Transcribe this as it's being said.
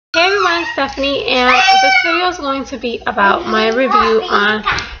Stephanie, and this video is going to be about my review on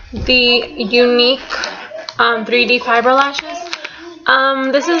the Younique 3D fiber lashes.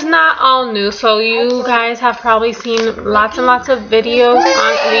 This is not all new, so you guys have probably seen lots and lots of videos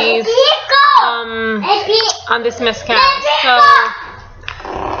on these on this mascara.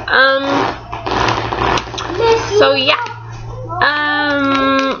 So yeah.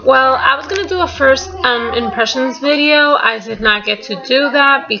 Well, I was gonna do a first impressions video. I did not get to do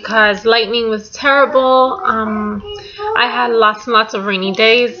that because lightning was terrible. I had lots and lots of rainy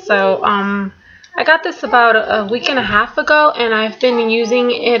days, so I got this about a week and a half ago, and I've been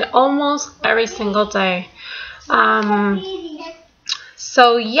using it almost every single day.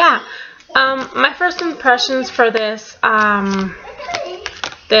 So yeah, my first impressions for this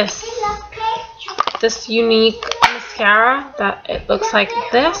this Younique mascara, that it looks like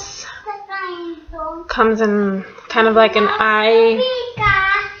this. Comes in kind of like an eye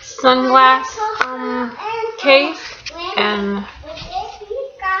sunglass case, and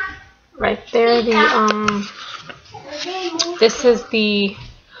right there this is the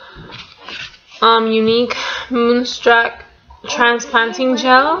Younique Moodstruck transplanting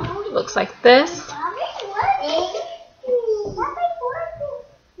gel. Looks like this.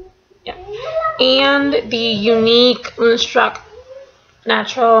 Yeah. And the Younique Moodstruck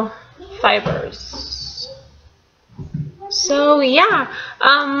natural fibers. So yeah,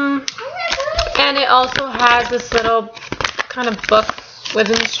 and it also has this little kind of book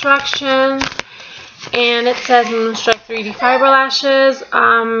with instructions, and it says Moodstruck 3D fiber lashes.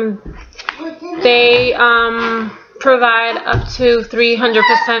 They provide up to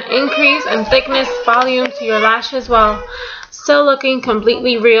 300% increase in thickness, volume to your lashes while still looking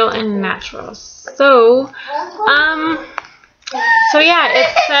completely real and natural. So yeah, it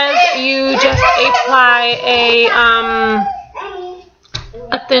says you just apply a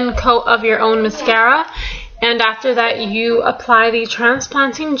thin coat of your own mascara, and after that you apply the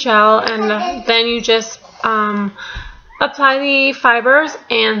transplanting gel, and then you just apply the fibers,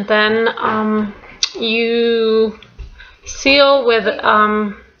 and then you seal with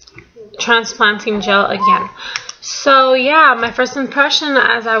transplanting gel again. So yeah, my first impression,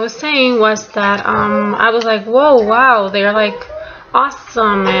 as I was saying, was that I was like, whoa, wow, they're like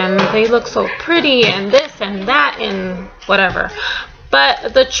awesome, and they look so pretty, and this and that and whatever.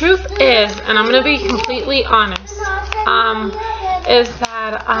 But the truth is, and I'm gonna be completely honest, is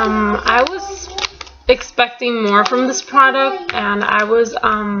that I was expecting more from this product, and I was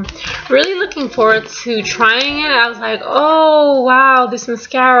really looking forward to trying it. I was like, oh wow, this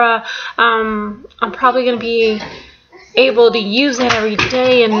mascara, I'm probably gonna be able to use it every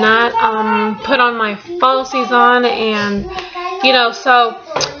day and not put on my falsies on, and you know. So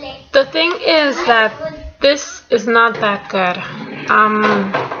the thing is that this is not that good.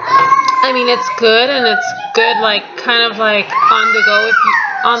 I mean, it's good, and it's good like kind of like on the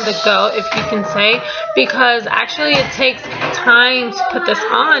go, if you can say, because actually it takes time to put this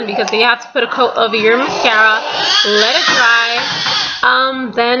on, because you have to put a coat over your mascara, let it dry,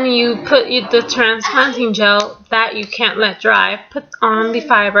 then you put the transplanting gel that you can't let dry, put on the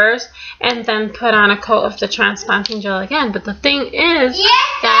fibers, and then put on a coat of the transplanting gel again. But the thing is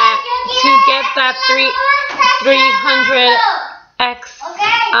that to get that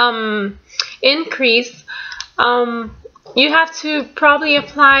 300x increase, you have to probably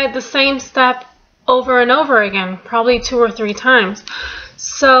apply the same step over and over again, probably 2 or 3 times.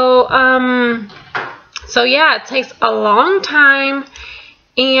 So so yeah, it takes a long time,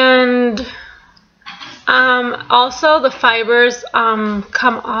 and also the fibers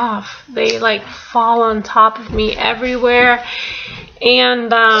come off. They like fall on top of me everywhere,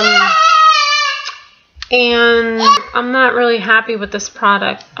 and I'm not really happy with this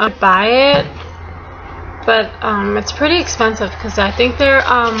product. I buy it, but it's pretty expensive, because I think they're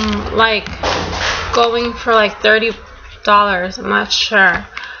like going for like $30. I'm not sure.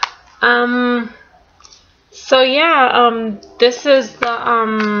 So yeah, this is the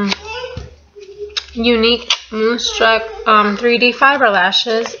Younique Moodstruck 3D fiber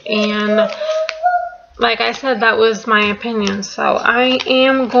lashes, and like I said, that was my opinion. So I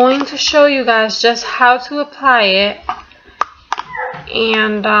am going to show you guys just how to apply it,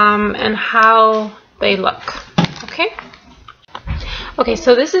 and how they look. Okay,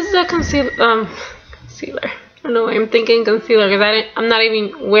 so this is the concealer. I don't know why I'm thinking concealer, because I'm not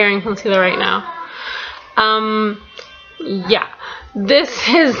even wearing concealer right now. Yeah, this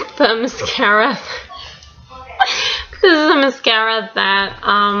is the mascara. This is a mascara that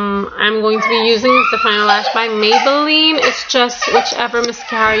I'm going to be using. It's the Final Lash by Maybelline. It's just whichever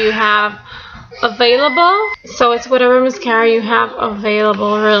mascara you have available. So it's whatever mascara you have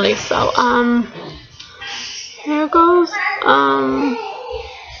available, really. So here goes.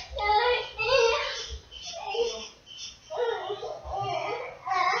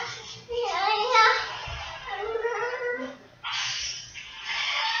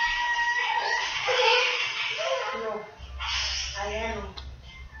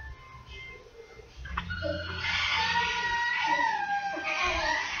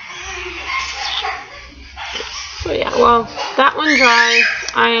 So yeah, well, that one dries.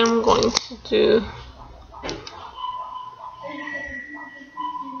 I am going to do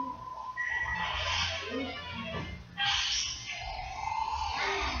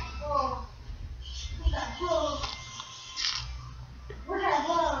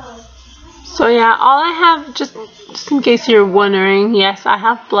so yeah, all I have, just in case you're wondering, yes, I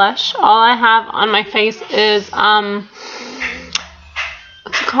have blush. All I have on my face is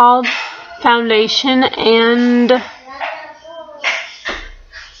what's it called? Foundation and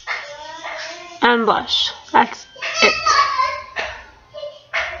blush. That's it.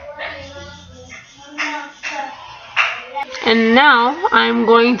 And now I'm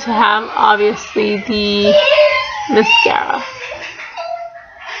going to have, obviously, the mascara.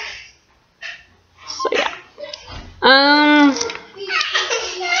 So yeah.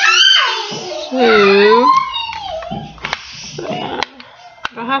 So yeah.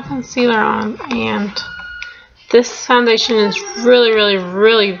 I have concealer on, and this foundation is really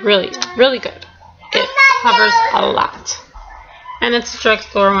good. It covers a lot, and it's a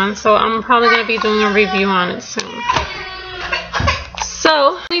drugstore one, so I'm probably gonna be doing a review on it soon.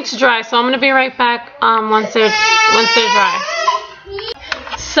 So I need to dry, so I'm gonna be right back once they're dry.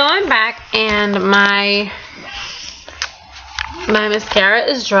 So I'm back, and my mascara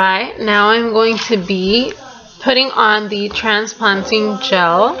is dry. Now I'm going to be putting on the transplanting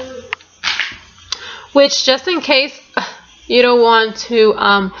gel, which, just in case you don't want to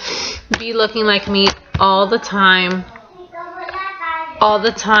be looking like me all the time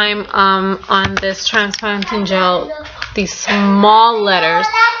on this transplanting gel, these small letters.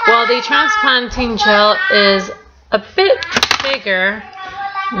 Well, the transplanting gel is a bit bigger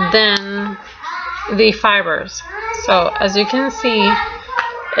than the fibers, so as you can see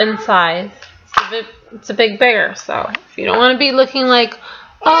inside, it's a bit bigger. So if you don't want to be looking like,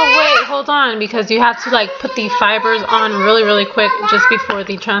 oh wait, hold on, because you have to like put the fibers on really quick just before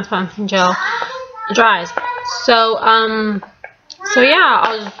the transplanting gel dries. So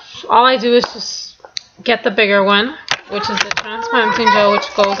yeah, all I do is just get the bigger one, which is the transplanting gel,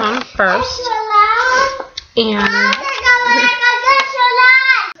 which goes on first, and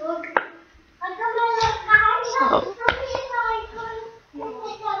so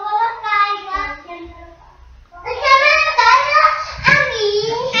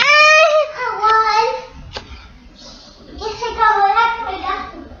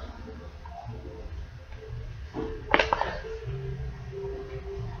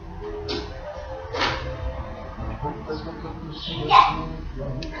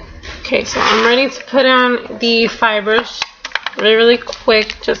okay, so I'm ready to put on the fibers really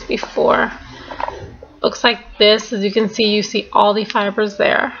quick just before. Looks like this. As you can see, you see all the fibers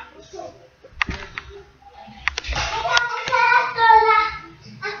there.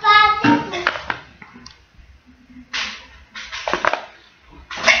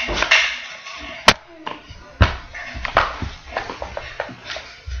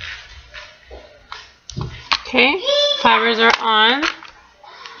 Okay, fibers are on.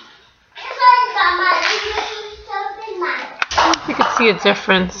 You can see a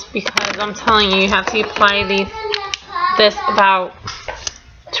difference, because I'm telling you have to apply this about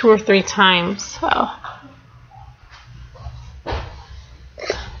 2 or 3 times. So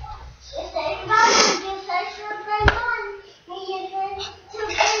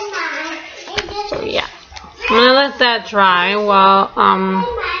yeah, I'm gonna let that dry while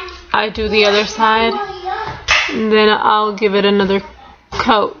I do the other side, and then I'll give it another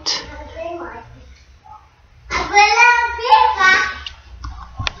coat.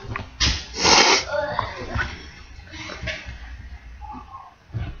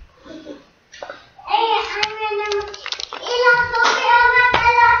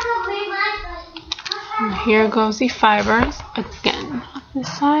 And here goes the fibers again on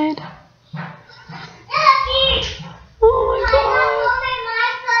this side. Oh my god.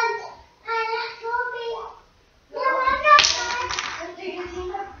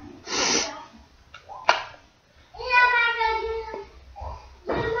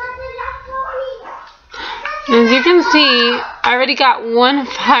 As you can see, I already got one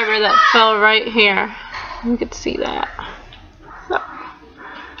fiber that fell right here. You can see that. So,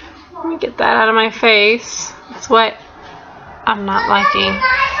 let me get that out of my face. That's what I'm not liking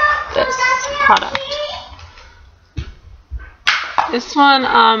this product. This one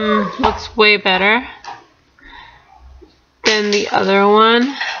looks way better than the other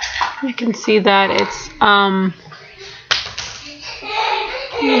one. You can see that it's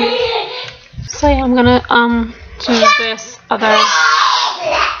so yeah, I'm gonna choose this other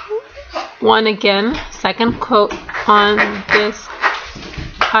one again, second coat on this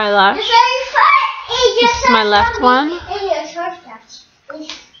eyelash. This is my left one.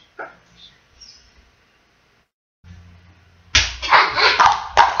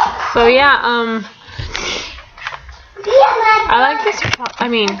 So yeah, I like this. I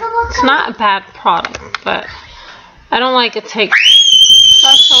mean, it's not a bad product, but I don't like it takes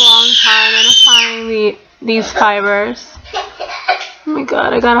such a long time in applying these fibers. Oh my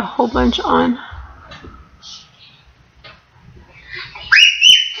god, I got a whole bunch on.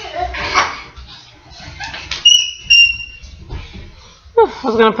 I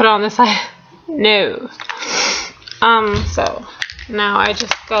was gonna put it on this side. No. So now I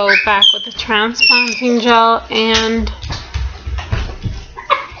just go back with the transplanting gel and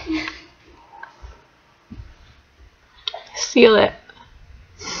seal it.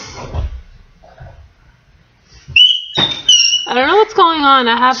 I don't know what's going on.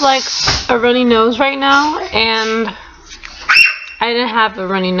 I have like a runny nose right now, and I didn't have a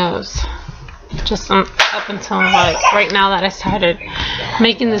runny nose just up until like right now that I started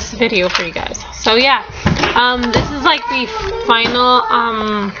making this video for you guys. So yeah, this is like the final,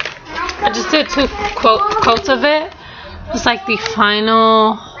 I just did 2 coats of it. It's like the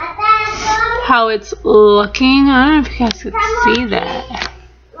final, how it's looking. I don't know if you guys could see that.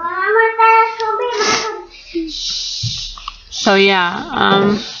 So yeah,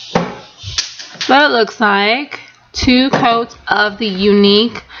 what it looks like. 2 coats of the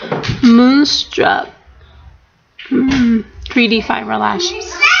Younique Moodstruck 3D fiber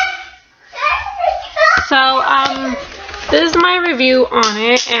lashes. So this is my review on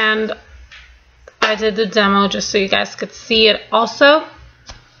it, and I did the demo just so you guys could see it also.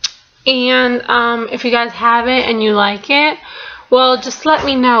 And if you guys have it and you like it, well, just let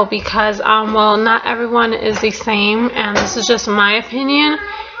me know, because well, not everyone is the same, and this is just my opinion.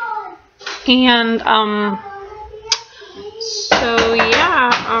 And so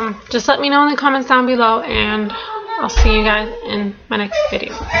yeah, just let me know in the comments down below, and I'll see you guys in my next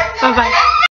video. Bye bye.